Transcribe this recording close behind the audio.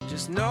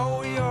Just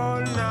know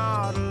you're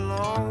not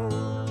alone,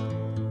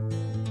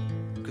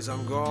 'cause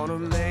I'm gonna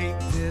make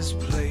this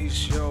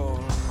place your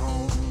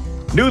home.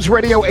 News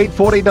Radio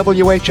 840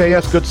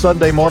 WHAS. Good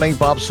Sunday morning.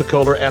 Bob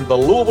Sokoler and the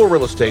Louisville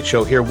Real Estate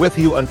Show here with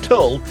you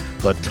until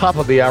the top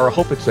of the hour.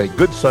 Hope it's a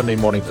good Sunday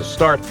morning to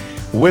start.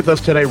 With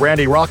us today,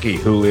 Randy Rocky,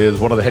 who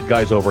is one of the head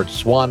guys over at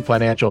Swan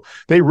Financial.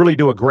 They really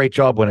do a great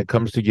job when it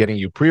comes to getting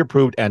you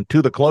pre-approved and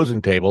to the closing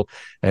table.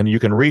 And you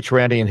can reach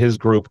Randy and his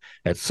group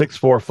at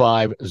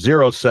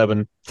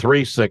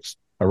 645-0736.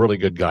 A really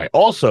good guy.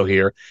 Also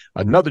here,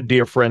 another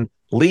dear friend,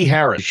 Lee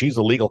Harris. She's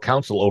a legal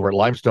counsel over at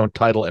Limestone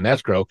Title and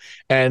Escrow.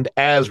 And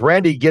as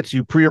Randy gets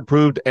you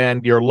pre-approved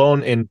and your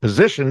loan in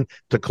position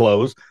to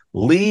close,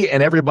 Lee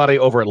and everybody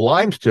over at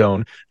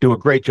Limestone do a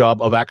great job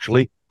of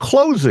actually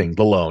closing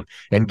the loan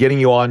and getting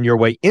you on your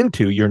way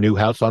into your new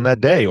house on that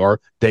day or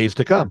days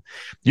to come.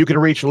 You can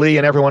reach Lee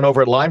and everyone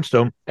over at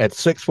Limestone at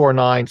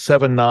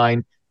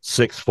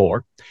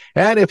 649-7964.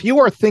 And if you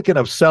are thinking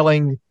of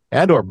selling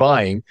and or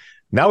buying,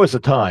 now is the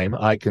time.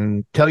 I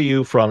can tell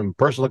you from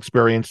personal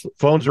experience,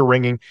 phones are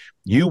ringing.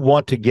 You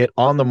want to get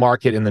on the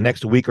market in the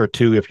next week or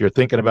two if you're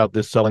thinking about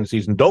this selling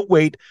season. Don't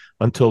wait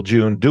until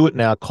June. Do it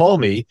now. Call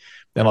me,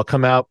 and I'll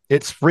come out.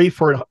 It's free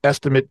for an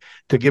estimate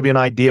to give you an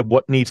idea of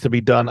what needs to be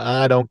done.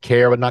 I don't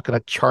care. We're not going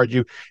to charge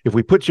you. If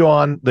we put you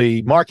on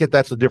the market,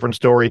 that's a different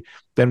story.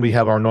 Then we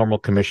have our normal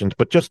commissions.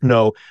 But just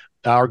know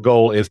our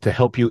goal is to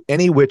help you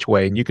any which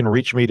way, and you can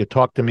reach me to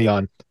talk to me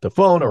on the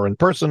phone or in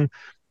person.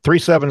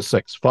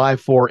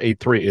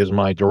 376-5483 is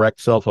my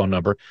direct cell phone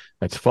number.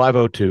 That's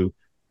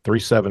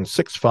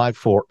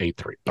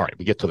 502-376-5483. All right,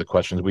 we get to the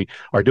questions. We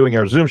are doing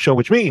our Zoom show,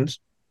 which means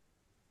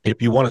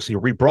if you want to see a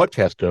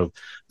rebroadcast of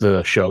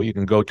the show, you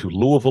can go to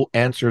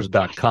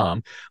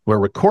LouisvilleAnswers.com. We're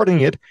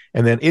recording it,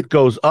 and then it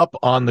goes up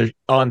on the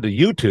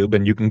YouTube,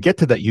 and you can get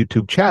to that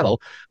YouTube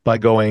channel by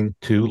going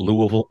to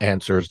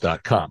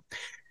LouisvilleAnswers.com.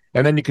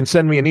 And then you can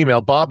send me an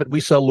email,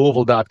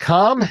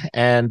 bob@wesellouisville.com.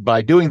 And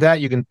by doing that,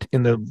 you can,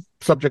 in the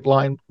subject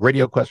line,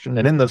 radio question,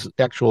 and in the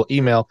actual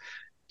email,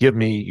 give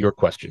me your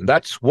question.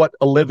 That's what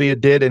Olivia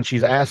did, and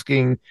she's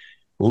asking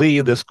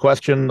Lee this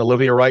question.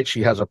 Olivia writes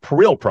she has a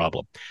real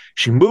problem.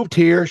 She moved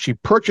here. She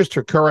purchased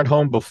her current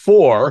home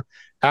before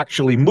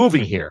actually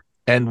moving here.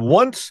 And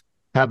once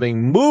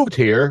having moved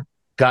here,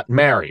 got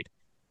married.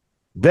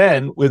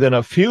 Then, within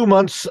a few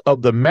months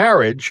of the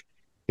marriage,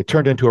 it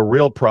turned into a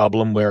real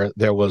problem where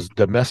there was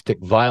domestic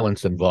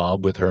violence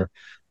involved with her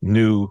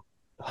new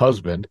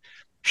husband.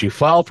 She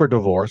filed for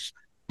divorce,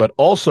 but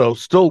also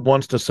still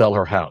wants to sell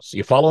her house.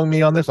 You following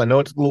me on this? I know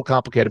it's a little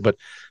complicated, but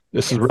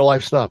this is real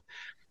life stuff.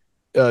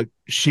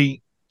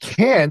 She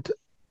can't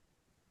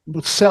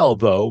sell,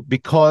 though,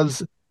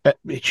 because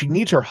she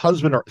needs her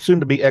husband or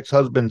soon-to-be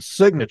ex-husband's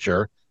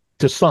signature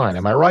to sign.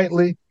 Am I right,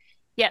 Lee?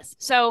 Yes.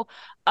 So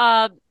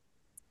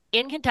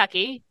in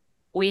Kentucky,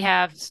 we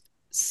have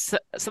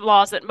some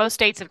laws that most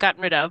states have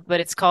gotten rid of, but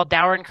it's called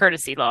dower and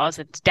courtesy laws.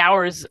 It's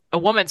dower is a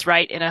woman's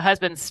right in a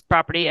husband's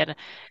property, and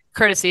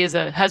courtesy is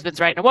a husband's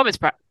right in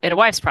a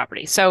wife's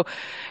property. So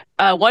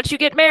once you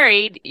get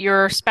married,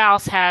 your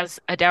spouse has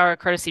a dower and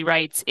courtesy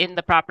rights in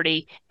the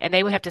property, and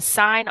they would have to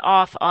sign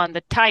off on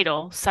the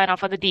title, sign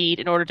off on the deed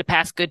in order to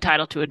pass good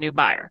title to a new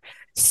buyer.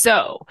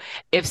 So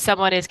if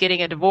someone is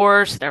getting a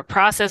divorce, they're in the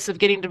process of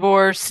getting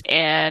divorced,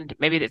 and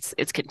maybe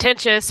it's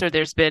contentious or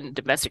there's been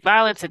domestic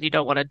violence and you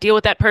don't want to deal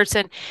with that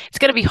person, it's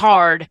going to be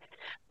hard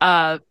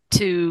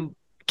to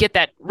get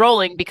that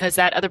rolling because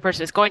that other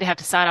person is going to have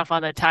to sign off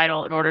on the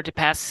title in order to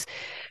pass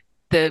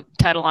the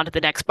title on to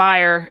the next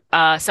buyer.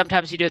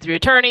 Sometimes you do it through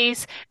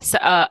attorneys. So,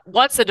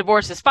 once the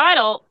divorce is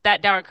final,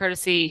 that dower and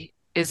courtesy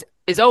is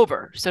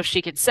over, so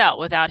she can sell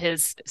without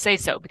his say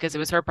so because it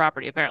was her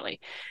property apparently.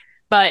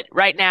 But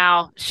right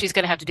now, she's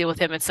going to have to deal with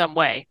him in some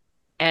way.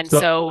 And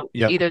so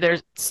either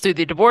there's through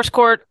the divorce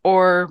court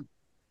or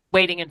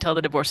waiting until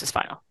the divorce is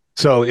final.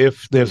 So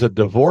if there's a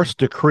divorce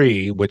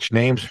decree which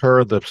names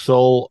her the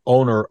sole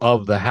owner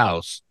of the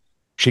house,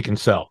 she can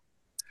sell.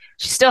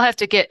 She still has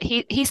to get,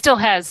 he still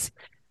has,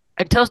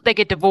 until they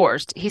get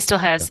divorced, he still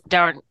has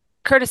dower and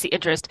courtesy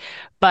interest,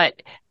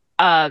 but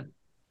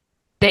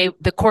the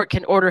court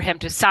can order him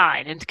to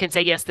sign and can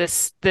say, yes,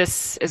 this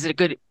is a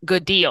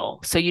good deal.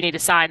 So you need to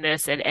sign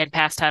this and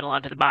pass title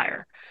on to the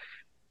buyer.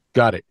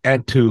 Got it.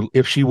 And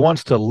if she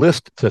wants to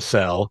list to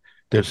sell,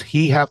 does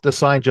he have to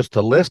sign just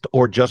to list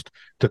or just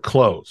to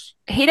close?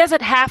 He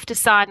doesn't have to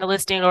sign the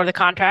listing or the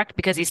contract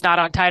because he's not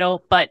on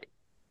title, but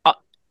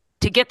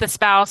to get the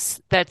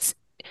spouse that's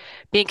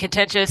being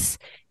contentious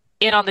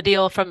in on the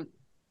deal from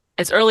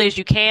as early as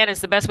you can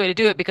is the best way to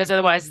do it, because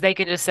otherwise they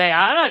can just say,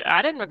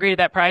 I didn't agree to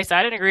that price.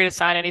 I didn't agree to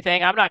sign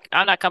anything. I'm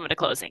not coming to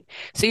closing.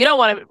 So you don't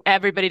want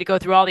everybody to go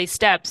through all these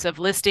steps of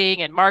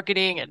listing and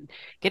marketing and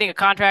getting a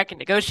contract and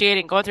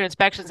negotiating, going through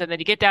inspections, and then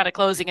you get down to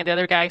closing and the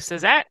other guy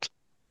says,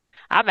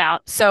 I'm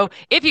out. So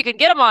if you can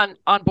get them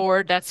on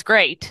board, that's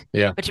great.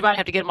 Yeah. But you might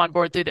have to get them on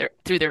board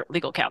through their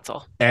legal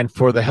counsel. And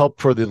for the help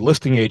for the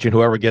listing agent,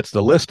 whoever gets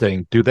the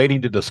listing, do they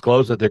need to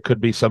disclose that there could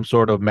be some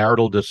sort of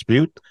marital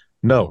dispute?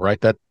 No, right?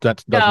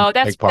 That's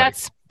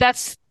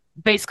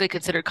basically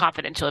considered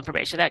confidential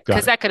information. Got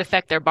Because it. that could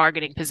affect their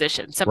bargaining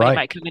position. Somebody Right.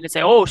 might come in and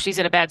say, "Oh, she's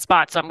in a bad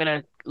spot, so I'm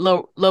going to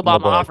lowball my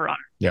Lowball. offer on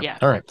her." Yeah. Yeah.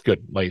 All right.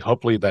 Good. Like,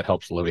 hopefully that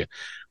helps Olivia.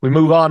 We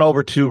move on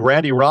over to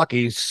Randy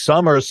Rocky.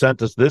 Summer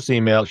sent us this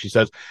email. She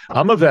says,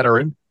 I'm a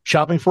veteran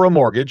shopping for a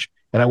mortgage,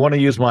 and I want to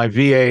use my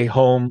VA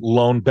home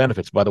loan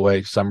benefits. By the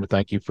way, Summer,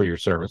 thank you for your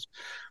service.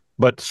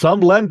 But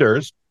some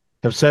lenders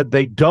have said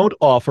they don't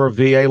offer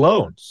VA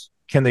loans.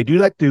 Can they do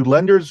that?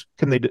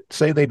 Can they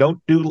say they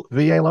don't do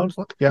VA loans?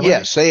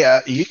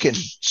 Yeah, you can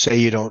say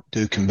you don't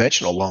do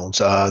conventional loans.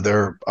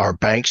 There are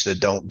banks that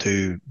don't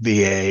do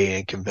VA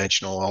and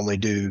conventional, only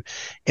do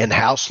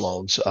in-house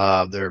loans.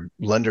 There are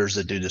lenders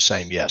that do the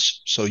same, yes.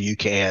 So you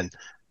can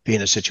be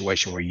in a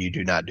situation where you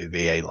do not do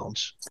VA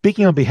loans.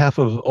 Speaking on behalf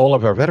of all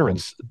of our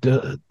veterans,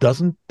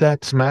 doesn't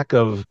that smack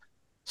of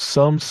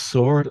some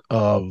sort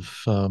of,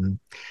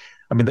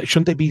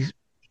 shouldn't they be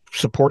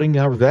supporting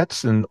our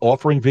vets and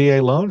offering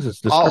VA loans? It's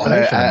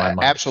discrimination in my mind.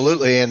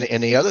 Absolutely.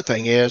 And the other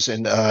thing is,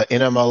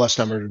 NMLS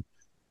number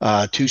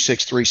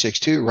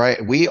 26362,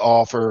 right? We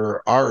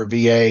offer our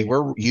VA,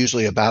 we're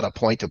usually about a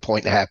point to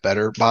point and a half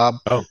better, Bob.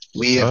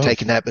 We have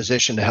taken that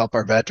position to help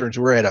our veterans.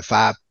 We're at a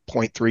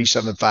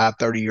 5.375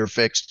 30-year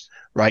fixed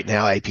right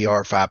now,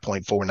 APR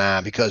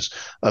 5.49, because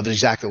of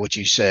exactly what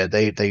you said.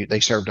 They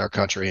served our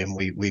country, and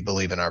we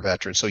believe in our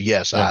veterans. So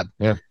yes, I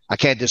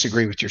can't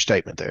disagree with your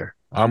statement there.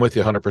 I'm with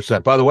you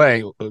 100%. By the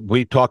way,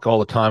 we talk all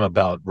the time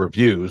about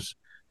reviews,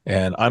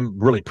 and I'm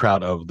really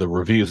proud of the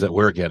reviews that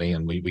we're getting,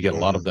 and we get a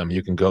lot of them.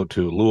 You can go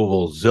to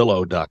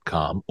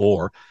LouisvilleZillow.com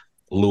or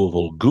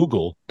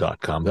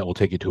LouisvilleGoogle.com. That will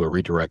take you to a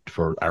redirect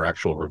for our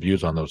actual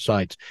reviews on those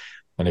sites.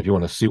 And if you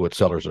want to see what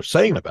sellers are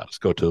saying about us,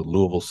 go to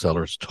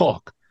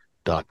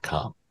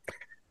LouisvilleSellersTalk.com.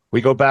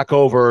 We go back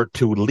over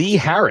to Lee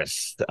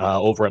Harris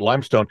over at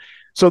Limestone.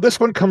 So this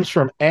one comes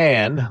from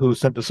Ann, who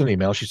sent us an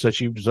email. She said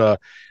she was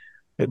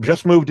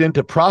just moved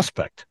into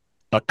Prospect.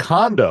 A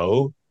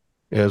condo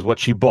is what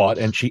she bought,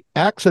 and she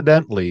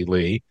accidentally,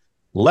 Lee,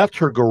 left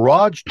her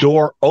garage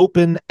door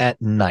open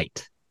at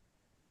night.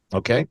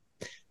 Okay?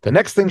 The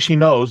next thing she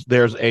knows,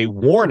 there's a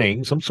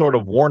warning, some sort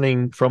of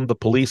warning from the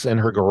police in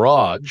her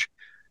garage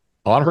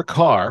on her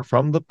car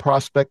from the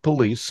Prospect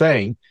police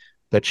saying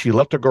that she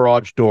left her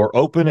garage door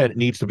open and it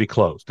needs to be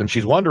closed. And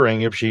she's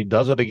wondering if she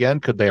does it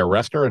again, could they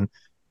arrest her and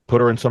put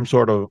her in some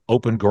sort of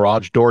open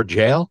garage door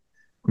jail?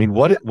 I mean,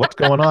 what's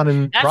going on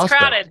in That's Prospect?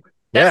 crowded.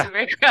 That's a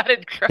very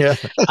crowded.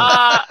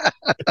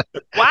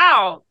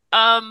 Wow.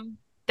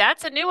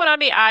 That's a new one on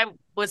me. I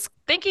was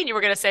thinking you were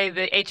going to say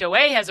the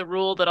HOA has a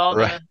rule that all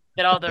the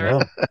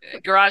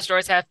garage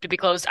doors have to be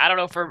closed. I don't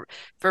know, for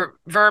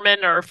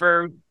vermin or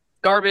for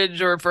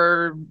garbage or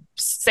for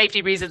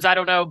safety reasons. I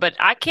don't know, but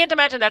I can't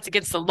imagine that's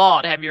against the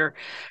law to have your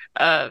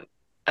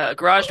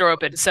garage door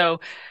open.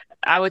 So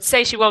I would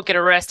say she won't get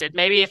arrested.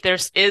 Maybe if there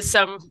is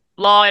some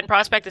law in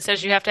Prospect that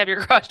says you have to have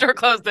your garage door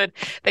closed, then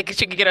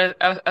she could get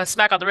a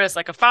smack on the wrist,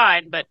 like a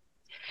fine. But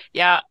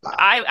yeah,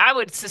 I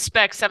would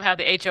suspect somehow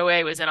the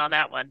HOA was in on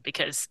that one,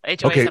 because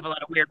HOAs have a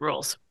lot of weird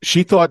rules.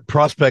 She thought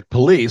Prospect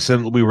police,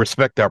 and we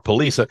respect our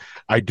police.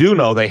 I do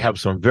know they have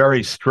some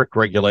very strict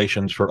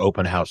regulations for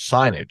open house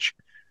signage.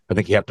 I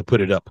think you have to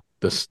put it up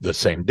the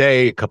same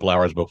day, a couple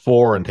hours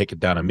before, and take it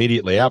down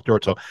immediately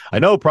afterwards. So I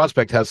know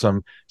Prospect has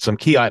some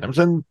key items,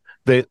 and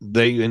they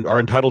are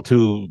entitled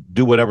to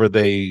do whatever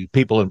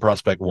people in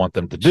Prospect want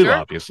them to do,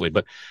 obviously.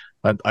 But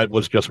I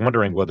was just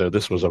wondering whether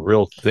this was a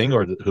real thing,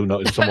 or who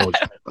knows, if someone was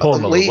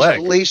pulling on the leg.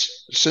 At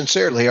least,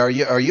 sincerely, are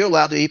you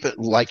allowed to keep it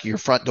like your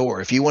front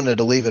door? If you wanted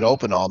to leave it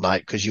open all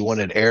night because you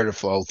wanted air to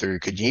flow through,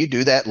 could you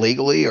do that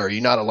legally, or are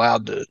you not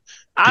allowed to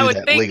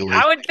legally?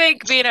 I would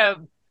think, being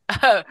an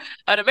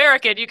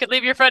American, you could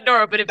leave your front door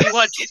open if you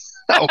want to.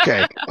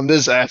 Okay, I'm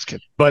just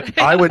asking. But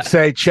I would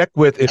say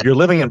if you're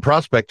living in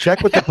Prospect,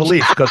 check with the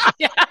police, because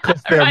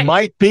there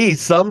might be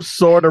some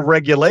sort of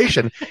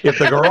regulation. If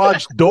the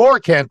garage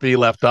door can't be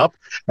left up,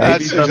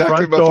 maybe the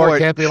front door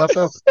can't be left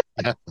open.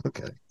 Yeah,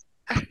 okay.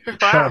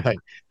 Wow. All right.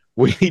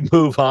 We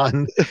move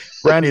on.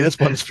 Brandy, this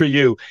one's for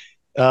you.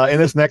 In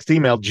this next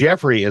email,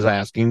 Jeffrey is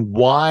asking,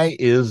 why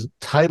is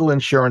title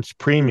insurance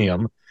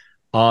premium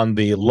on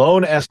the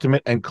loan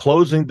estimate and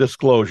closing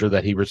disclosure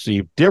that he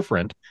received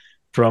different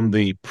from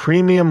the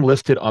premium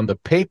listed on the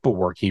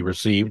paperwork he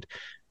received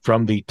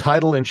from the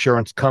title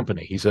insurance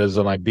company? He says,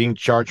 am I being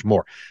charged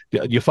more?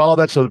 You follow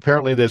that? So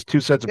apparently there's two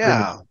sets of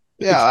premium.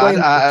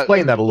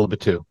 Explain that a little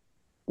bit too.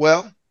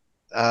 Well,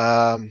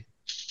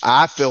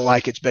 I feel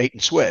like it's bait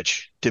and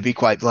switch, to be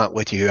quite blunt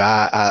with you.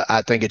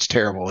 I think it's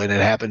terrible, and it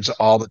happens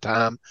all the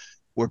time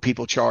where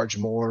people charge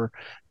more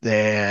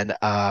than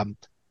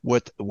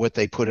what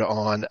they put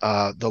on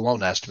the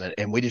loan estimate,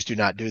 and we just do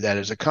not do that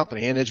as a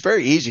company. And it's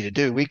very easy to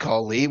do. We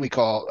call Lee, we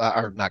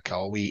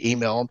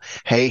email him,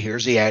 hey,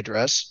 here's the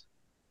address.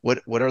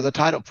 What are the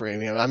title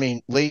premium? I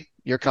mean, Lee,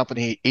 your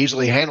company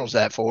easily handles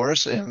that for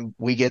us, and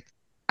we get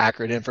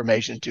accurate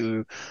information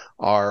to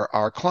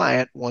our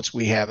client once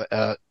we have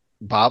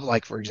Bob,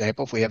 like, for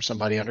example, if we have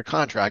somebody under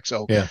contract.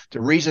 So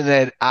the reason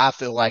that I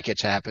feel like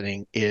it's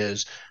happening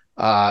is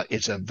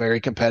it's a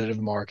very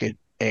competitive market.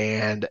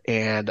 and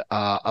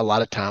a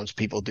lot of times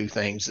people do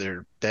things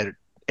that are,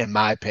 in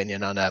my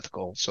opinion,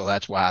 unethical. So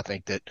that's why I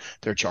think that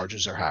their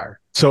charges are higher.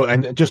 So,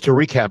 and just to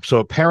recap, so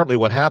apparently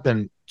what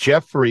happened,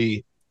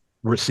 Jeffrey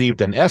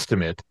received an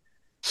estimate,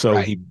 so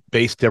Right. he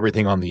based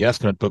everything on the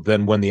estimate, but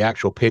then when the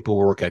actual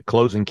paperwork at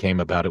closing came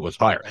about, it was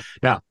higher.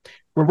 Now,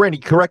 Randy,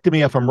 correct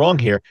me if I'm wrong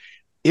here.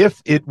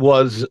 If it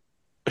was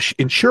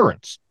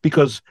insurance,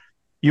 because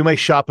you may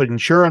shop at an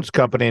insurance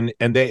company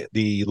and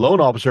the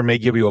loan officer may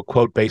give you a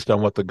quote based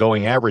on what the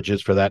going average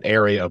is for that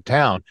area of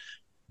town.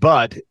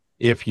 But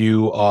if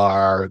you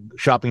are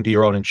shopping to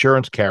your own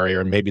insurance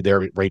carrier and maybe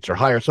their rates are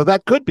higher, so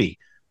that could be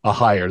a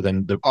higher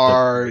than the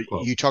Are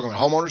quote. you talking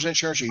about homeowners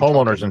insurance? Or you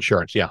Homeowners talking-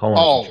 insurance, yeah, homeowners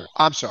Oh, insurance.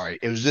 I'm sorry.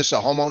 Was this a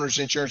homeowners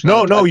insurance?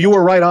 No, you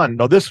were right on.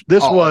 No, this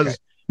Oh, was okay.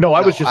 no,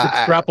 I was No, just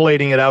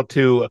extrapolating it out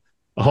to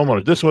a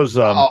homeowner. This was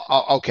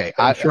okay.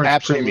 insurance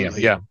Absolutely.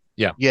 premium.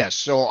 Yeah. Yes.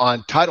 So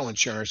on title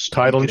insurance,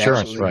 Title you could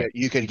insurance, absolutely right.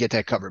 you could get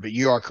that covered, but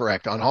you are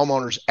correct. On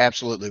homeowners,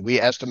 absolutely.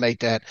 We estimate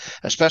that,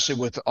 especially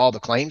with all the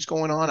claims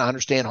going on. I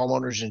understand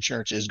homeowners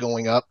insurance is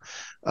going up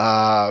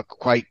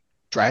quite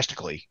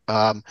drastically.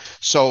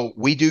 So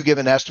we do give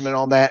an estimate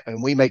on that,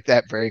 and we make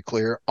that very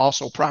clear.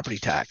 Also, property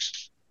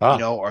tax.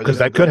 Because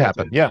that could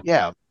happen. Yeah.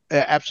 Yeah.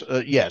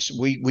 Absolutely. Yes.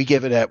 We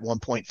give it at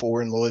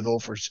 1.4 in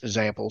Louisville, for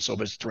example. So if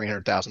it's a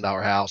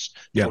 $300,000 house,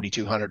 Yeah.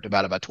 4,200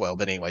 divided by 12.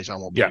 But anyways, I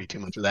won't Yeah. give you too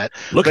much of that.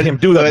 Look But- at him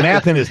do the but-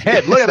 math in his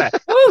head. Look at that.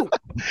 Woo!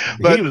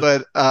 He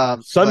was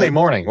Sunday but-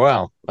 morning.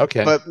 Wow.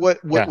 Okay. But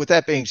Yeah. with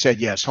that being said,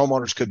 yes,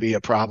 homeowners could be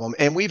a problem,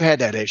 and we've had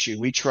that issue.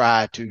 We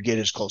try to get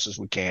as close as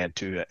we can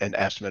to an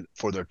estimate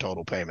for their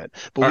total payment,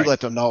 but All we right.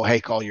 let them know,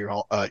 hey, call your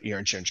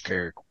insurance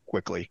carrier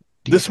quickly.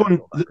 This one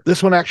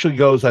actually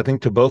goes, I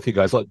think, to both you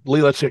guys.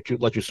 Lee, let's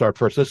let you start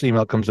first. This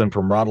email comes in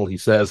from Ronald. He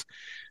says,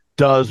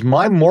 does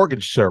my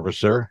mortgage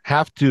servicer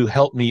have to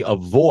help me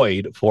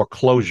avoid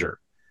foreclosure?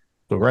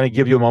 So we're going to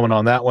give you a moment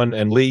on that one.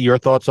 And Lee, your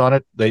thoughts on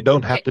it? They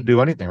don't have to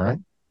do anything, right?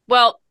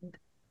 Well,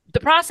 the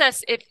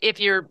process, if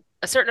you're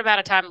a certain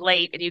amount of time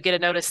late and you get a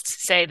notice to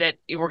say that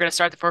we're going to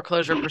start the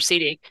foreclosure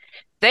proceeding,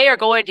 they are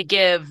going to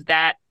give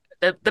that.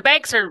 The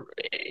banks are,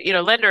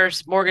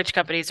 lenders, mortgage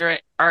companies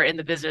are in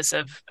the business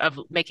of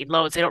making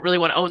loans. They don't really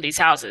want to own these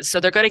houses. So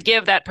they're going to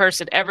give that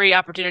person every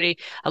opportunity,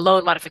 a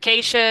loan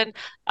modification,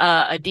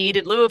 a deed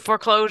in lieu of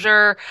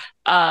foreclosure,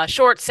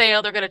 short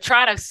sale. They're going to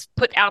try to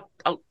put out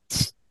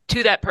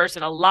to that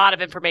person a lot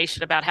of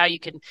information about how you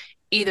can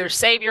either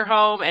save your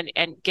home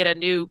and get a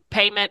new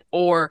payment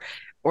or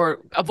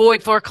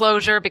avoid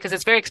foreclosure, because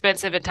it's very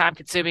expensive and time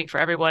consuming for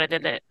everyone.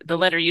 And then the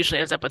lender usually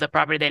ends up with a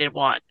property they didn't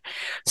want.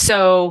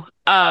 So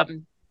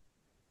the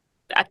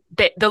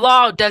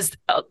law does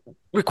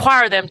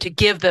require them to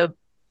give the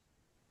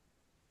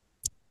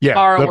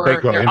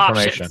borrower their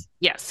information. options.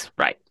 Yes,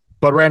 right.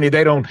 But Randy,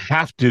 they don't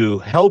have to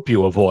help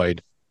you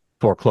avoid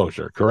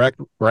foreclosure,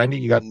 correct? Randy,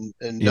 you got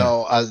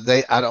No, I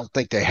don't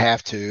think they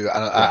have to.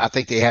 I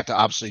think they have to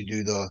obviously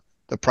do the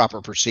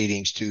proper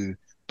proceedings to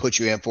put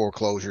you in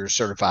foreclosure,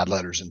 certified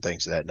letters, and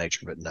things of that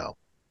nature. But no,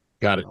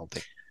 got I it. don't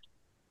think.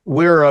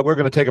 We're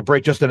going to take a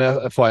break. Just an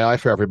FYI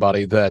for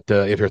everybody that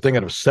if you're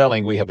thinking of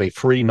selling, we have a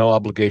free no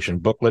obligation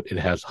booklet. It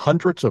has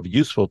hundreds of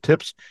useful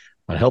tips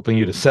on helping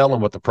you to sell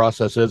and what the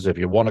process is. If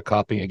you want a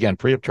copy, again,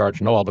 free of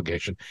charge, no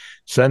obligation,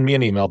 send me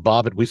an email,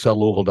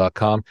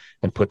 bob@wesellouisville.com,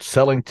 and put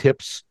selling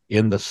tips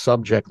in the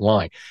subject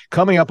line.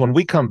 Coming up when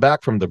we come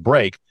back from the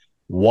break,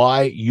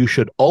 why you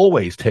should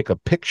always take a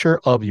picture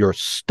of your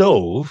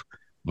stove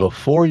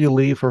before you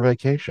leave for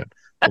vacation.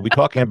 We'll be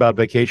talking about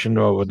vacation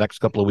over the next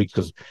couple of weeks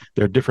because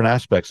there are different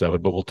aspects of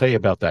it, but we'll tell you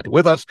about that.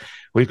 With us,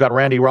 we've got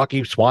Randy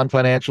Rocky, Swan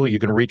Financial. You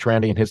can reach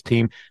Randy and his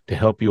team to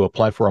help you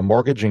apply for a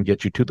mortgage and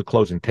get you to the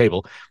closing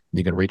table.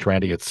 You can reach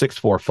Randy at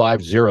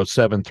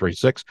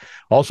 645-0736.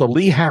 Also,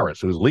 Lee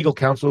Harris, who's legal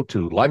counsel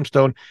to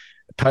Limestone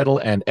Title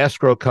and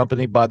Escrow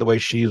Company. By the way,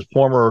 she's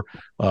former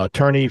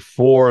attorney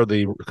for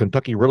the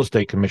Kentucky Real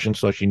Estate Commission,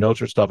 so she knows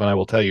her stuff. And I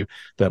will tell you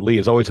that Lee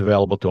is always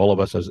available to all of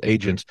us as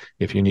agents.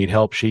 If you need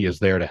help, she is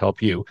there to help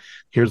you.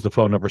 Here's the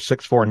phone number,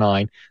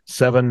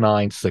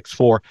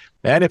 649-7964.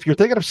 And if you're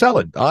thinking of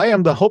selling, I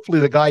am hopefully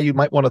the guy you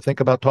might want to think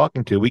about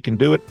talking to. We can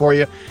do it for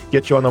you,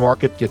 get you on the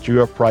market, get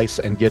you a price,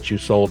 and get you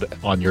sold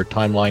on your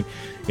timeline.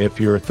 If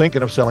you're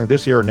thinking of selling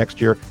this year or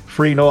next year,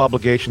 free, no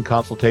obligation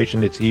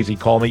consultation. It's easy.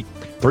 Call me,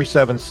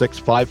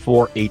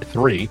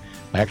 376-5483.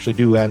 I actually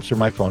do answer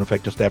my phone. In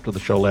fact, just after the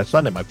show last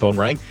Sunday, my phone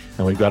rang,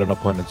 and we've got an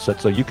appointment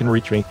set. So you can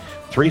reach me,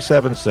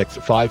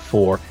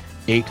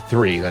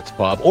 376-5483. That's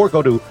Bob. Or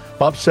go to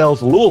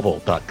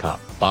bobsellslouisville.com.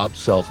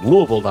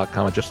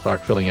 bobsellslouisville.com, and just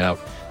start filling out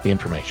the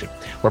information.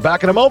 We're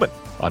back in a moment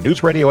on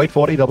News Radio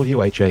 840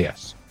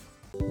 WHAS.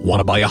 Want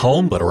to buy a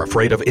home but are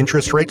afraid of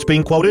interest rates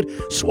being quoted?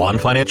 Swan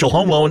Financial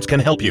Home Loans can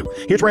help you.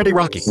 Here's Randy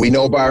Rocky. We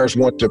know buyers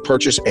want to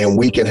purchase, and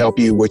we can help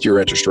you with your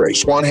interest rate.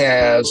 Swan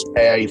has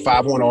a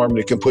 5-1 arm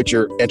that can put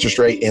your interest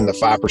rate in the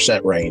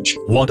 5% range.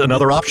 Want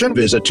another option?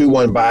 There's a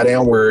 2-1 buy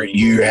down where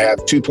you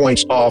have 2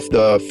 points off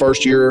the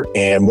first year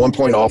and 1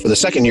 point off for the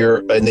second year,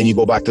 and then you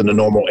go back to the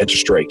normal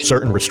interest rate.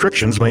 Certain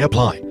restrictions may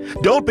apply.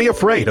 Don't be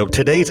afraid of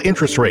today's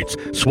interest rates.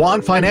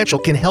 Swan Financial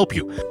can help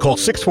you. Call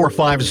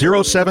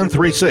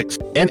 645-0736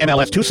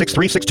 NMLS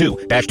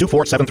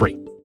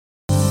 26362-2473.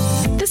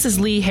 This is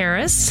Lee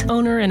Harris,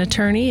 owner and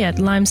attorney at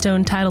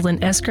Limestone Title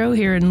and Escrow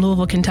here in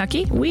Louisville,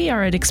 Kentucky. We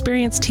are an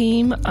experienced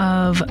team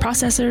of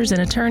processors and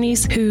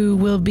attorneys who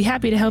will be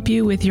happy to help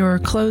you with your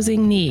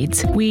closing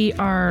needs. We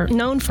are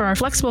known for our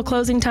flexible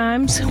closing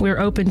times. We're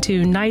open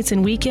to nights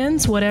and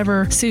weekends,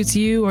 whatever suits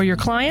you or your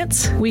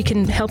clients. We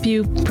can help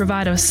you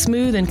provide a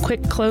smooth and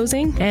quick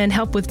closing and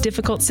help with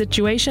difficult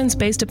situations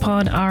based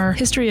upon our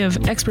history of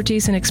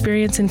expertise and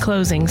experience in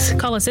closings.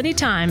 Call us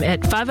anytime at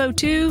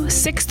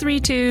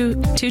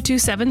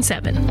 502-632-2277.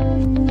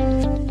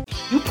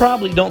 You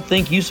probably don't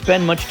think you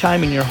spend much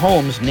time in your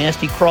home's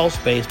nasty crawl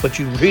space, but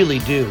you really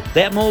do.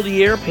 That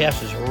moldy air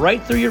passes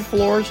right through your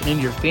floors and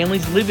into your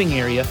family's living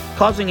area,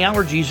 causing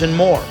allergies and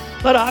more.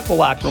 Let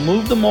Aqualock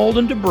remove the mold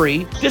and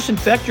debris,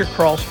 disinfect your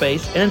crawl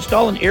space, and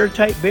install an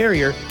airtight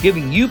barrier,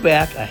 giving you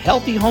back a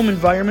healthy home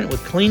environment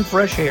with clean,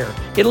 fresh air.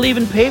 It'll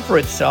even pay for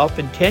itself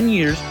in 10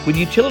 years with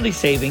utility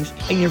savings,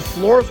 and your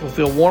floors will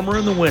feel warmer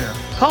in the winter.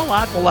 Call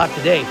Aqualock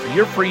today for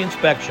your free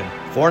inspection.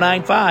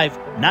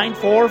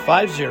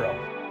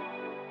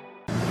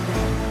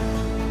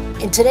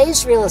 495-9450. In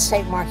today's real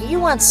estate market, you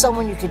want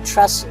someone you can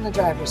trust in the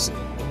driver's seat.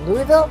 In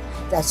Louisville,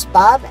 that's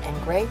Bob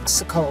and Greg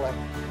Sokoler.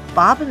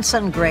 Bob and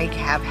Son Greg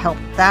have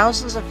helped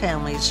thousands of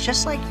families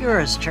just like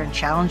yours turn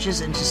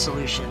challenges into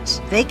solutions.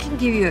 They can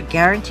give you a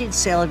guaranteed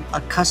sale of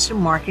a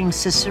custom marketing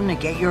system to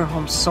get your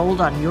home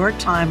sold on your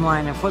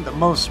timeline and for the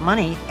most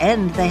money,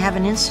 and they have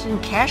an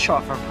instant cash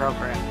offer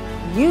program.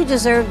 You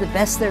deserve the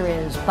best there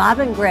is. Bob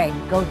and Greg,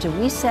 go to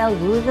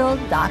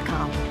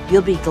WeSellLouisville.com.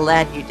 You'll be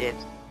glad you did.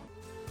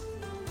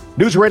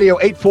 News Radio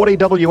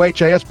 840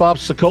 WHAS, Bob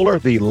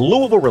Sokoler, the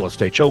Louisville Real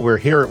Estate Show. We're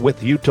here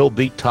with you till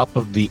the top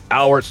of the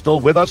hour,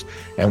 still with us,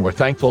 and we're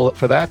thankful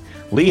for that.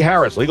 Lee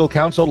Harris, legal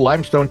counsel,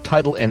 Limestone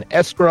Title and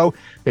Escrow.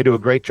 They do a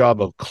great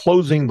job of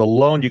closing the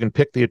loan. You can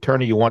pick the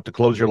attorney you want to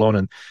close your loan,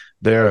 and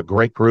they're a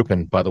great group.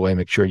 And by the way,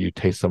 make sure you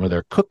taste some of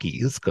their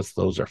cookies because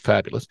those are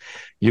fabulous.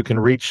 You can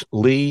reach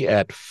Lee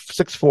at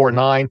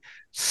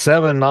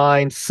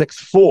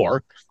 649-7964.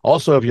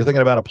 Also, if you're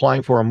thinking about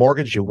applying for a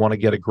mortgage, you want to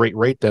get a great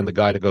rate, then the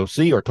guy to go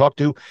see or talk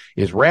to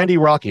is Randy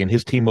Rocky and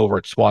his team over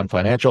at Swan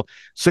Financial,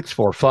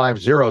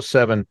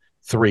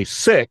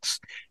 645-0736.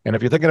 And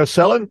if you're thinking of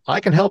selling, I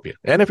can help you.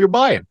 And if you're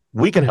buying,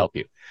 we can help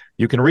you.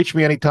 You can reach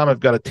me anytime. I've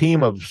got a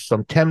team of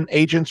some 10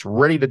 agents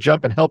ready to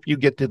jump and help you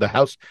get to the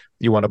house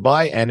you want to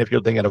buy. And if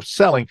you're thinking of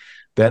selling,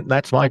 then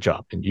that's my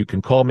job. And you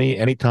can call me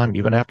anytime,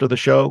 even after the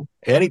show,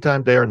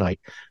 anytime, day or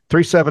night.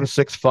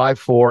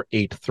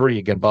 376-5483.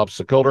 Again, Bob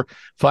Sokoler,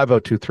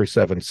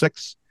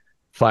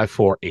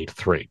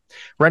 502-376-5483.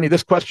 Randy,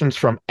 this question's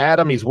from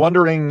Adam. He's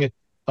wondering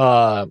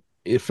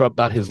if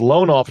about his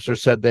loan officer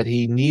said that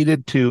he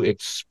needed to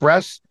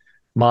express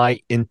my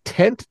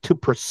intent to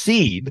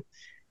proceed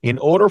in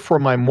order for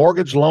my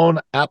mortgage loan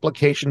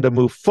application to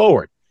move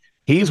forward.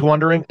 He's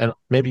wondering, and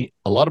maybe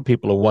a lot of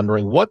people are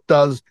wondering, what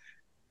does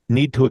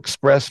need to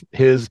express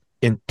his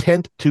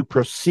intent to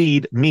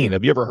proceed mean?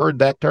 Have you ever heard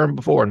that term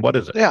before, and what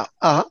is it? Yeah.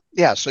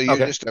 So you're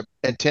just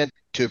intent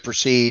to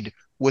proceed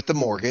with the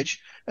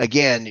mortgage.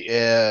 Again,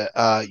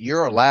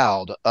 you're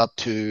allowed up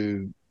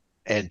to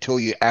until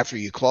you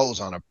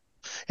close on a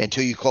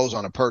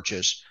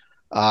purchase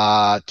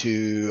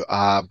to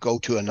go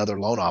to another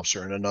loan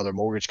officer and another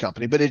mortgage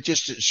company. But it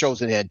just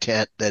shows an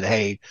intent that,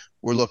 hey,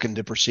 we're looking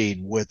to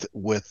proceed with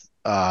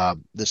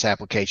this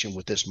application,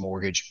 with this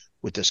mortgage,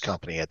 with this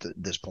company at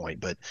this point.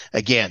 But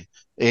again,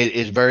 it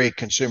is very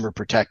consumer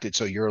protected,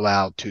 so you're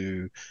allowed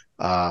to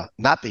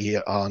not be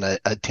on an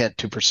intent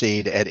to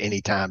proceed at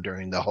any time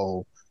during the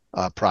whole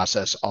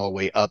process, all the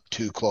way up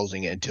to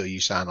closing it until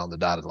you sign on the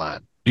dotted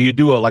line. Do you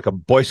do like a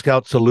Boy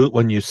Scout salute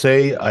when you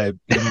say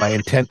my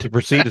intent to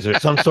proceed? Is there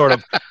some sort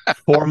of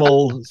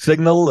formal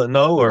signal?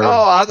 No, or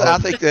I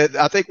think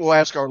we'll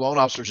ask our loan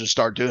officers to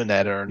start doing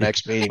that at our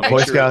next meeting.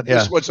 Boy Scout,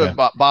 this is what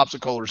Bob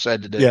Sokoler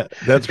said to do. Yeah,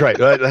 that's right.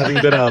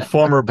 Having been a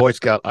former Boy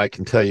Scout, I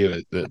can tell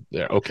you that.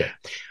 Okay,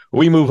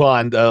 we move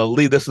on.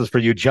 Lee, this is for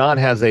you. John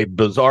has a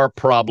bizarre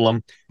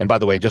problem, and by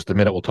the way, in just a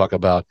minute we'll talk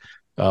about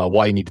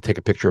why you need to take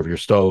a picture of your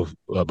stove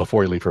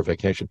before you leave for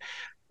vacation.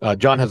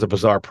 John has a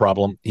bizarre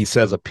problem. He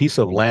says a piece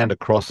of land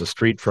across the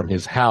street from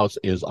his house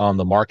is on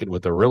the market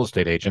with a real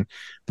estate agent.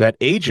 That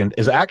agent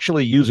is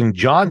actually using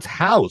John's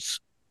house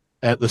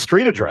at the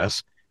street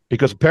address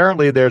because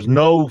apparently there's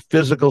no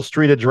physical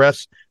street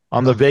address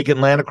on the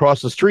vacant land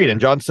across the street. And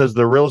John says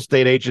the real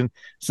estate agent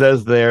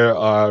says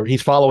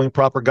he's following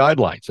proper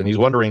guidelines. And he's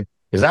wondering,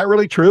 is that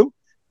really true?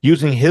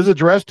 Using his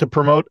address to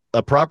promote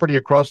a property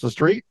across the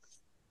street?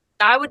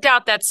 I would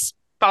doubt that's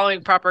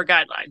following proper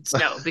guidelines.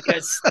 No,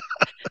 because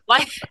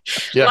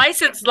Yeah.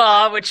 license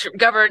law, which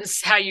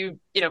governs how you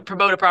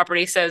promote a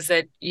property, says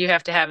that you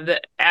have to have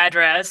the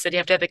address and you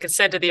have to have the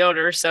consent of the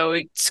owner. So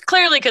it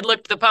clearly could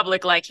look to the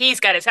public like he's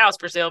got his house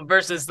for sale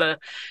versus the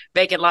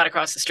vacant lot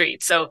across the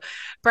street. So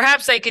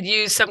perhaps they could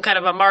use some kind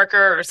of a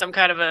marker or some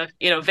kind of a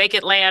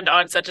vacant land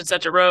on such and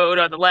such a road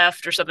on the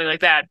left or something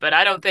like that. But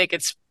I don't think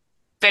it's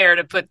fair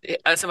to put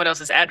someone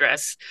else's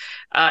address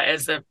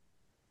as the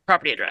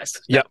property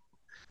address. Yeah.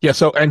 Yeah.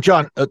 So, and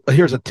John,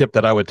 here's a tip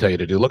that I would tell you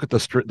to do. Look at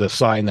the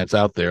sign that's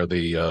out there,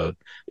 the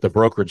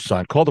brokerage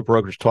sign. Call the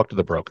brokerage, talk to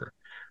the broker.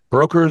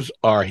 Brokers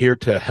are here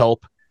to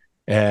help.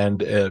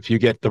 And if you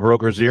get the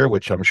broker's ear,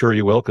 which I'm sure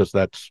you will, because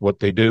that's what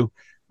they do,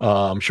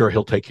 I'm sure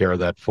he'll take care of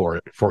that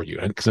for you.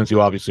 And since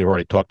you obviously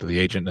already talked to the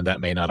agent, and that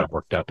may not have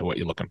worked out to what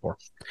you're looking for.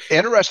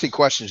 Interesting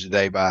questions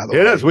today, by the way.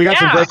 It is. We got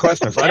some great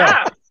questions. I know.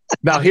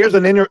 Now, here's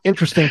an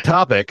interesting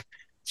topic.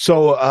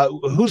 So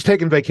who's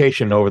taking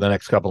vacation over the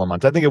next couple of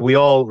months? I think if we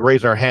all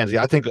raise our hands,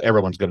 I think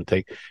everyone's going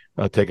to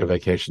take a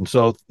vacation.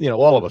 So,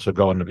 all of us are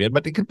going to be,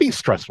 but it can be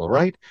stressful,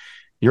 right?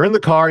 You're in the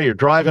car, you're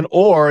driving,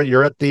 or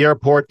you're at the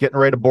airport getting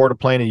ready to board a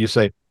plane, and you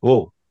say,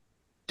 "Oh,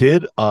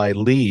 did I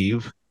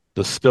leave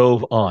the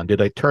stove on? Did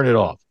I turn it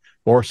off?"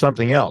 Or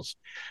something else.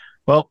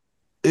 Well,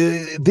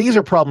 these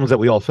are problems that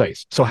we all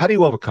face. So how do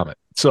you overcome it?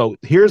 So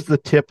here's the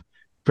tip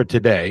for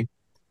today.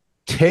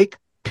 Take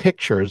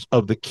pictures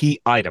of the key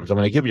items. I'm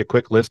going to give you a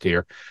quick list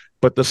here,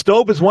 but the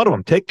stove is one of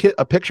them. Take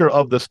a picture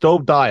of the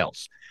stove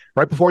dials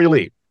right before you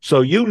leave.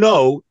 So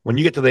when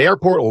you get to the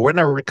airport or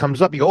whenever it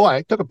comes up, you go, "Oh,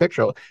 I took a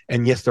picture."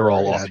 And yes, they're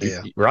all off.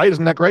 Right?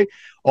 Isn't that great?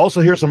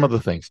 Also, here's some other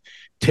things.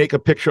 Take a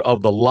picture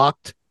of the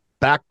locked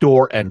back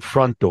door and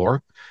front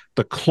door,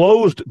 the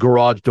closed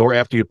garage door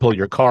after you pull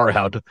your car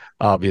out,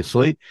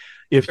 obviously.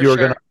 If you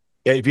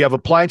have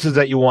appliances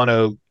that you want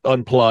to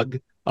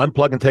unplug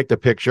and take the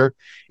picture.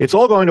 It's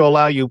all going to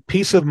allow you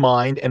peace of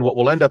mind, and what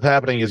will end up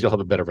happening is you'll have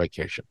a better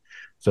vacation.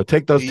 So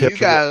take those tips.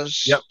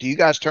 Do you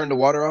guys turn the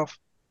water off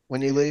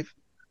when you leave?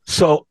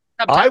 So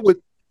sometimes.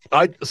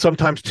 I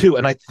sometimes too,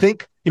 and I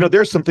think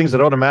there's some things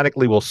that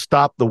automatically will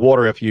stop the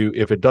water if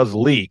it does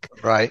leak.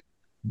 Right.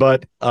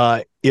 But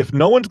if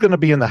no one's going to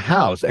be in the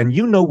house, and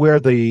where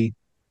the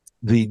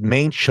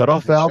main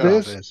shutoff valve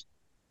is.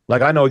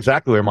 Like, I know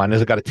exactly where mine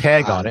is. It got a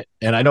tag on it,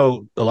 and I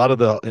know a lot of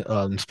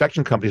the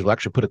inspection companies will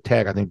actually put a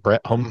tag. I think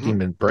Home Team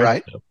and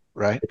Brett,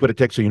 right, they put a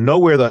tag so you know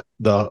where the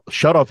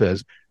shutoff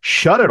is.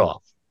 Shut it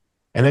off,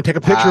 and then take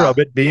a picture of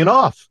it being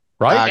off.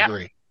 Right? I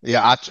agree.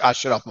 Yeah, I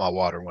shut off my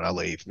water when I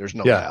leave. There's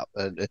no doubt,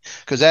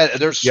 because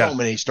there's so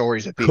many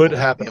stories that people could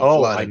happen.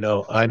 I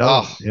know.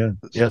 Oh,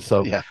 yeah.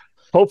 So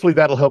hopefully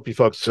that'll help you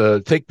folks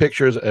take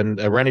pictures. And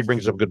Randy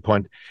brings up a good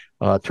point.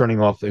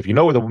 Turning off, if you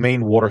know where the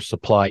main water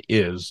supply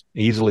is,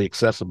 easily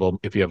accessible.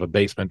 If you have a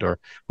basement or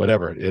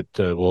whatever,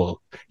 you'll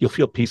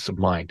feel peace of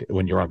mind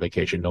when you're on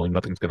vacation, knowing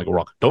nothing's going to go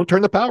wrong. Don't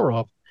turn the power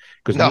off,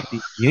 because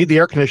you need the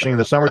air conditioning in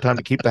the summertime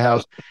to keep the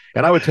house.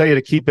 And I would tell you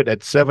to keep it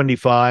at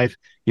 75.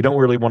 You don't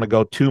really want to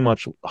go too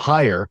much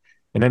higher,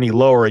 and any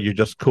lower, you're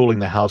just cooling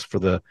the house for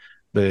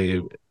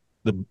the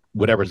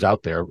whatever's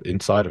out there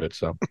inside of it.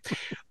 So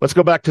let's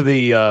go back to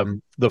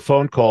the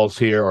phone calls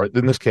here, or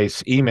in this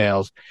case,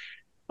 emails.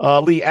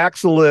 Lee,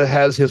 Axel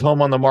has his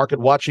home on the market,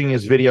 watching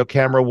his video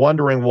camera,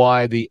 wondering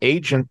why the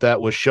agent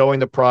that was showing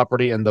the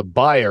property and the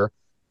buyer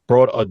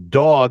brought a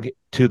dog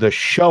to the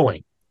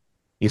showing.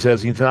 He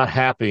says he's not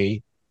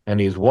happy, and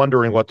he's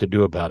wondering what to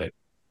do about it.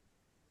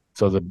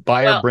 So the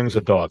buyer brings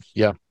a dog.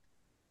 Yeah.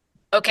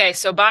 Okay,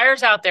 so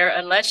buyers out there,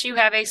 unless you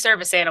have a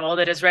service animal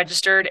that is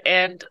registered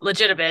and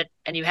legitimate,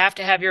 and you have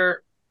to have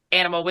your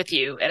animal with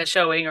you at a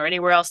showing or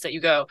anywhere else that you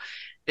go,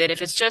 that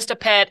if it's just a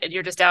pet and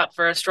you're just out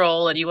for a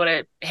stroll and you want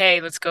to, hey,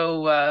 let's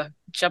go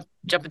jump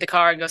in the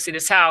car and go see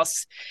this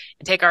house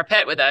and take our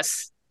pet with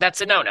us,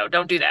 that's a no-no.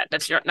 Don't do that.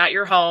 That's not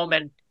your home,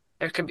 and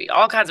there can be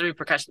all kinds of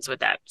repercussions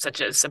with that,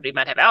 such as somebody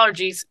might have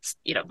allergies.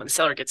 When the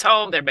seller gets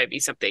home, there may be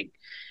something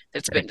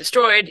that's been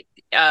destroyed.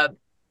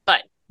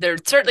 But there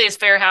certainly is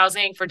fair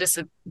housing for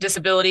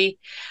disability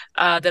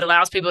that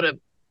allows people to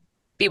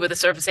be with a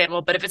service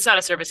animal. But if it's not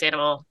a service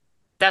animal,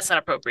 that's not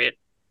appropriate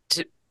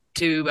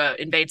to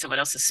invade someone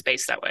else's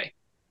space that way.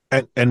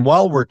 And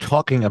while we're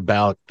talking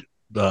about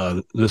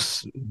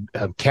this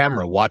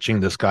camera watching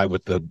this guy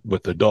with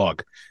the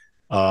dog,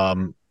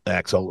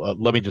 Axel,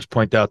 let me just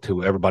point out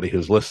to everybody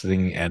who's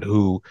listening and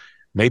who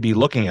may be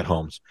looking at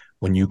homes,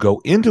 when you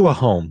go into a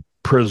home,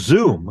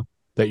 presume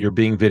that you're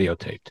being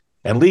videotaped.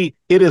 And Lee,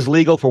 it is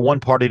legal for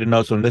one party to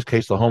know. So in this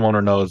case, the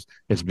homeowner knows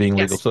it's being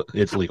legal. So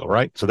it's legal,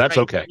 right? So that's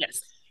okay.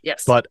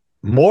 Yes. But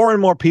more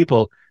and more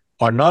people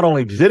are not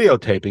only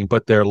videotaping,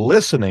 but they're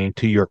listening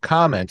to your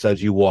comments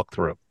as you walk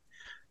through.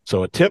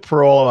 So a tip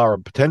for all our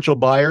potential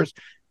buyers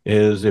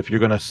is, if you're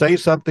going to say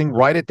something,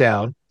 write it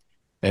down,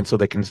 and so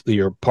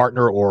your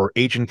partner or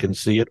agent can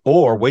see it,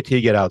 or wait till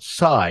you get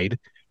outside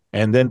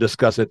and then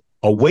discuss it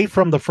away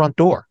from the front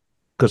door.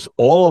 Because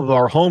all of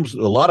our homes,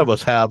 a lot of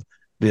us have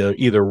the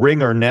either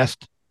Ring or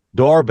Nest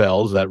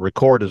doorbells that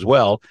record as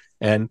well,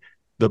 and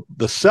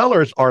the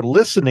sellers are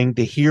listening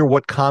to hear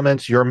what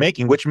comments you're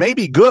making, which may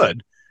be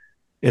good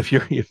if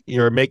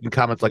you're making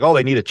comments like, oh,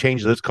 they need to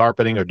change this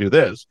carpeting or do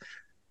this.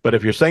 But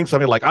if you're saying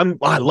something like,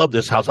 I love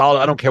this house,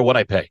 I don't care what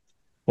I pay.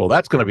 Well,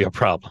 that's going to be a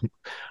problem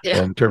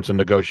in terms of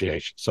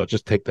negotiation. So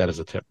just take that as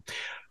a tip.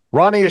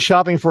 Ronnie is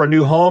shopping for a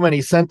new home, and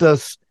he sent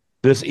us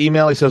this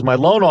email. He says, my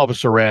loan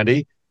officer,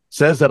 Randy,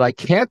 says that I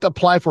can't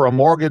apply for a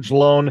mortgage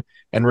loan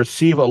and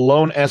receive a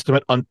loan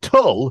estimate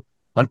until,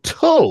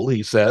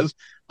 he says,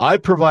 I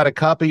provide a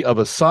copy of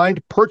a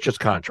signed purchase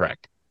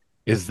contract.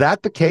 Is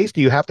that the case?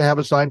 Do you have to have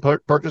a signed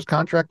purchase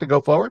contract to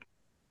go forward?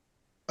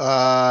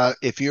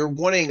 If you're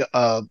wanting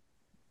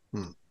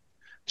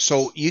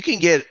so you can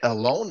get a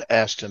loan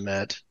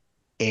estimate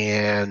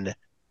and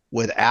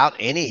without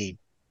any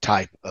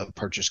type of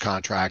purchase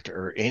contract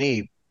or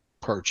any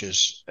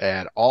purchase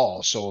at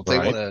all. So if they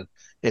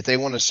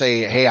want to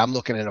say, hey, I'm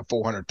looking at a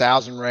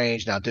 400,000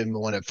 range now, doing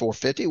one at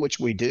 450, which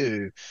we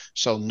do.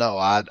 So no,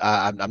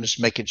 I'm just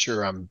making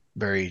sure I don't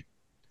think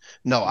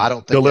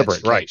deliberate,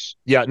 that's right?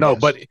 Yeah, no,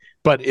 yes.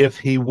 But if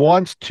he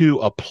wants to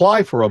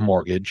apply for a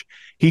mortgage,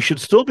 he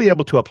should still be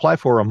able to apply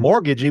for a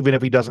mortgage even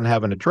if he doesn't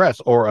have an address.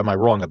 Or am I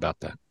wrong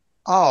about that?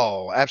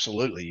 Oh,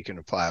 absolutely. You can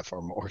apply for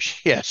a mortgage.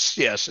 Yes.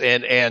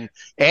 And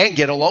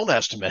get a loan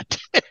estimate.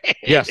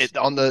 Yes. And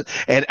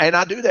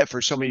I do that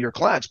for some of your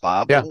clients,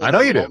 Bob. Yeah, I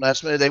know you do. Loan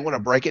estimate, they want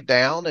to break it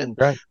down, and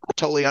right. I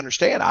totally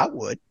understand. I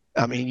would.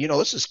 I mean,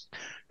 this is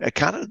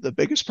kind of the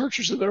biggest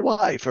purchase of their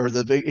life, or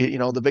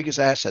the biggest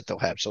asset they'll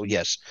have. So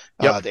yes,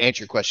 to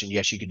answer your question,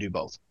 yes, you can do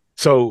both.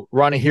 So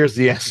Ronnie, here's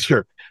the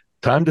answer.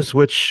 Time to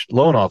switch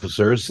loan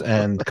officers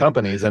and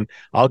companies, and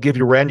I'll give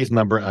you Randy's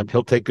number, and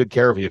he'll take good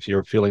care of you if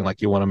you're feeling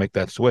like you want to make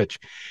that switch.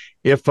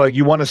 If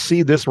you want to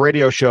see this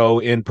radio show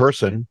in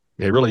person,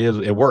 it really is.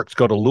 It works.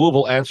 Go to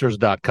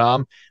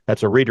LouisvilleAnswers.com.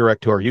 That's a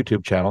redirect to our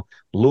YouTube channel,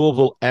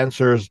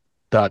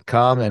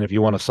 LouisvilleAnswers.com. And if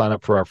you want to sign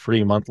up for our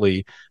free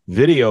monthly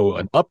video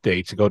and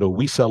updates, go to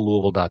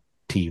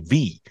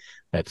WeSellLouisville.tv.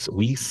 That's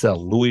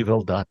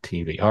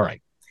WeSellLouisville.tv. All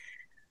right.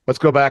 Let's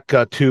go back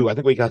to, I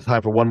think we got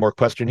time for one more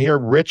question here.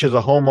 Rich is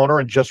a homeowner,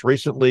 and just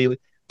recently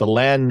the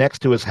land next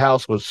to his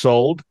house was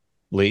sold,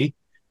 Lee,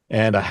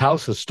 and a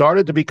house has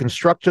started to be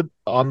constructed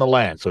on the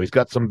land. So he's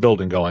got some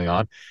building going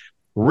on.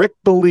 Rick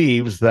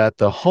believes that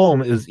the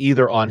home is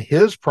either on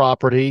his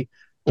property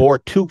or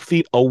 2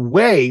 feet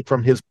away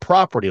from his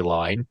property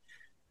line.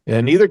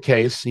 In either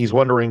case, he's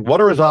wondering, what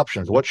are his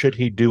options? What should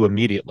he do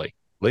immediately?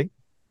 Lee?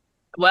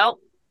 Well,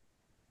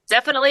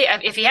 definitely,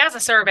 if he has a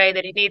survey,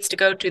 that he needs to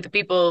go to the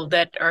people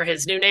that are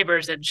his new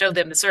neighbors and show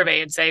them the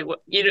survey and say, well,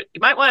 you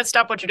might want to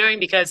stop what you're doing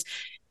because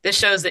this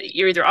shows that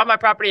you're either on my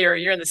property or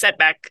you're in the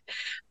setback,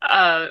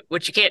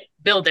 which you can't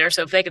build there.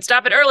 So if they could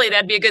stop it early,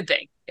 that'd be a good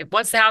thing. If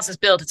once the house is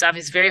built, it's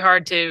obviously very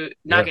hard to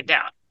knock it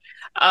down.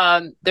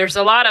 There's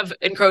a lot of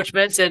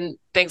encroachments and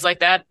things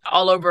like that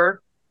all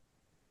over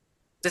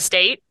the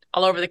state,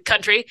 all over the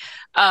country.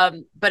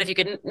 But if you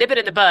can nip it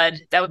in the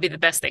bud, that would be the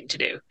best thing to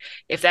do.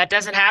 If that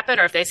doesn't happen,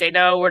 or if they say,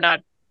 no, we're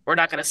not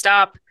going to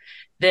stop,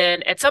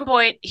 then at some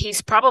point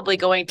he's probably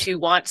going to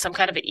want some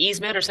kind of an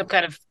easement or some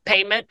kind of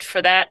payment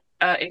for that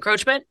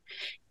encroachment.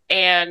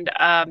 And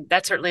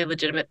that's certainly a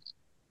legitimate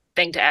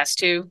thing to ask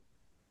too,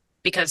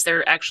 because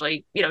they're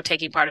actually,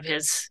 taking part of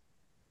his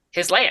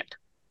land.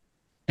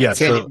 Yeah.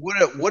 So,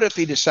 what if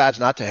he decides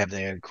not to have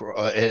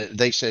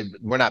they said,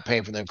 we're not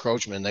paying for the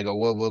encroachment, and they go,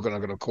 well, we're going to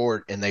go to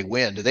court, and they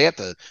win. Do they have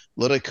to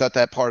literally cut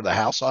that part of the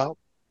house out?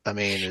 I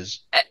mean,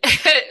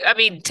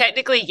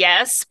 technically,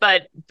 yes,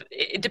 but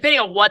depending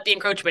on what the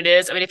encroachment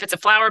is, if it's a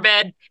flower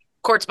bed,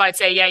 courts might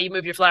say, yeah, you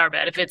move your flower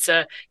bed. If it's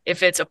a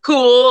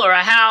pool or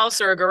a house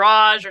or a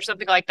garage or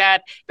something like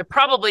that, they're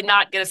probably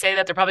not going to say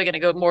that. They're probably going to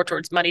go more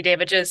towards money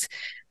damages.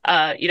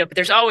 But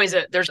there's always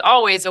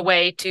a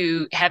way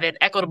to have an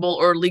equitable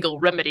or legal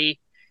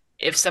remedy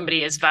if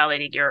somebody is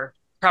violating your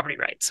property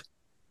rights.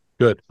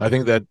 Good. I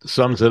think that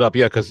sums it up.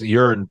 Yeah, because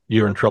you're in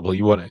trouble.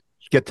 You want to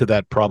get to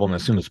that problem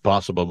as soon as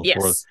possible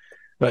before. Yes.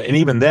 And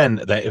even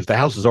then, if the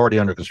house is already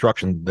under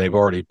construction, they've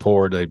already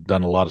poured, they've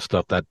done a lot of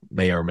stuff that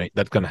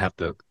that's going to have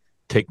to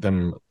take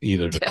them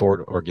either to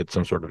court or get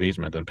some sort of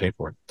easement and pay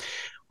for it.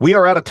 We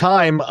are out of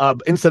time.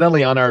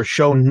 Incidentally, on our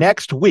show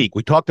next week,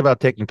 we talked about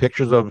taking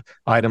pictures of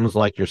items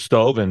like your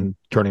stove and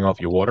turning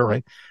off your water,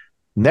 right?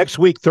 Next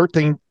week,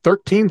 13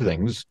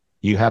 things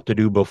you have to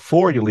do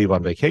before you leave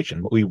on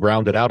vacation. We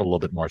rounded out a little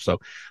bit more. So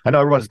I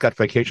know everyone's got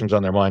vacations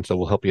on their mind, so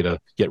we'll help you to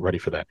get ready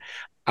for that.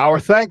 Our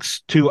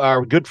thanks to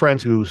our good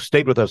friends who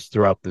stayed with us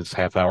throughout this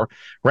half hour.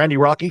 Randy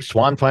Rocky,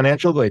 Swan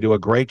Financial, they do a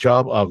great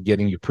job of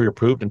getting you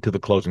pre-approved into the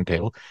closing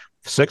table.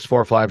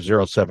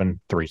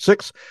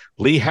 6450736.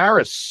 Lee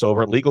Harris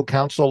over at Legal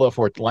Counsel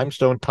for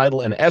Limestone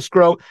Title and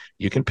Escrow.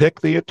 You can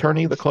pick the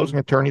closing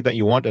attorney that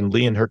you want, and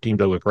Lee and her team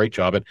do a great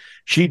job. And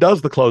she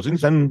does the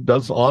closings and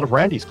does a lot of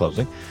Randy's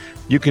closing.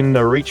 You can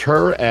reach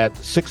her at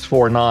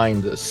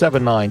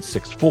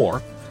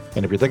 649-7964.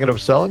 And if you're thinking of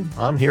selling,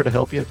 I'm here to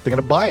help you. If you're thinking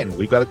of buying,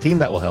 we've got a team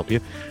that will help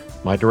you.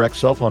 My direct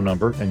cell phone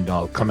number, and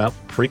I'll come out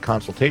free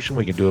consultation.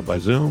 We can do it by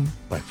Zoom,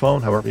 by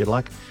phone, however you'd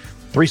like.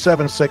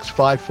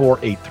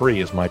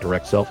 376-5483 is my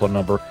direct cell phone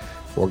number,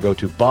 or go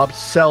to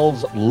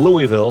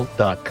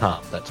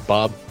bobsellslouisville.com. That's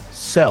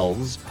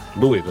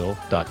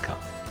bobsellslouisville.com.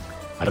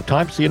 Out of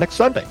time. See you next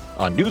Sunday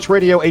on News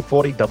Radio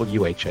 840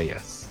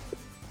 WHAS.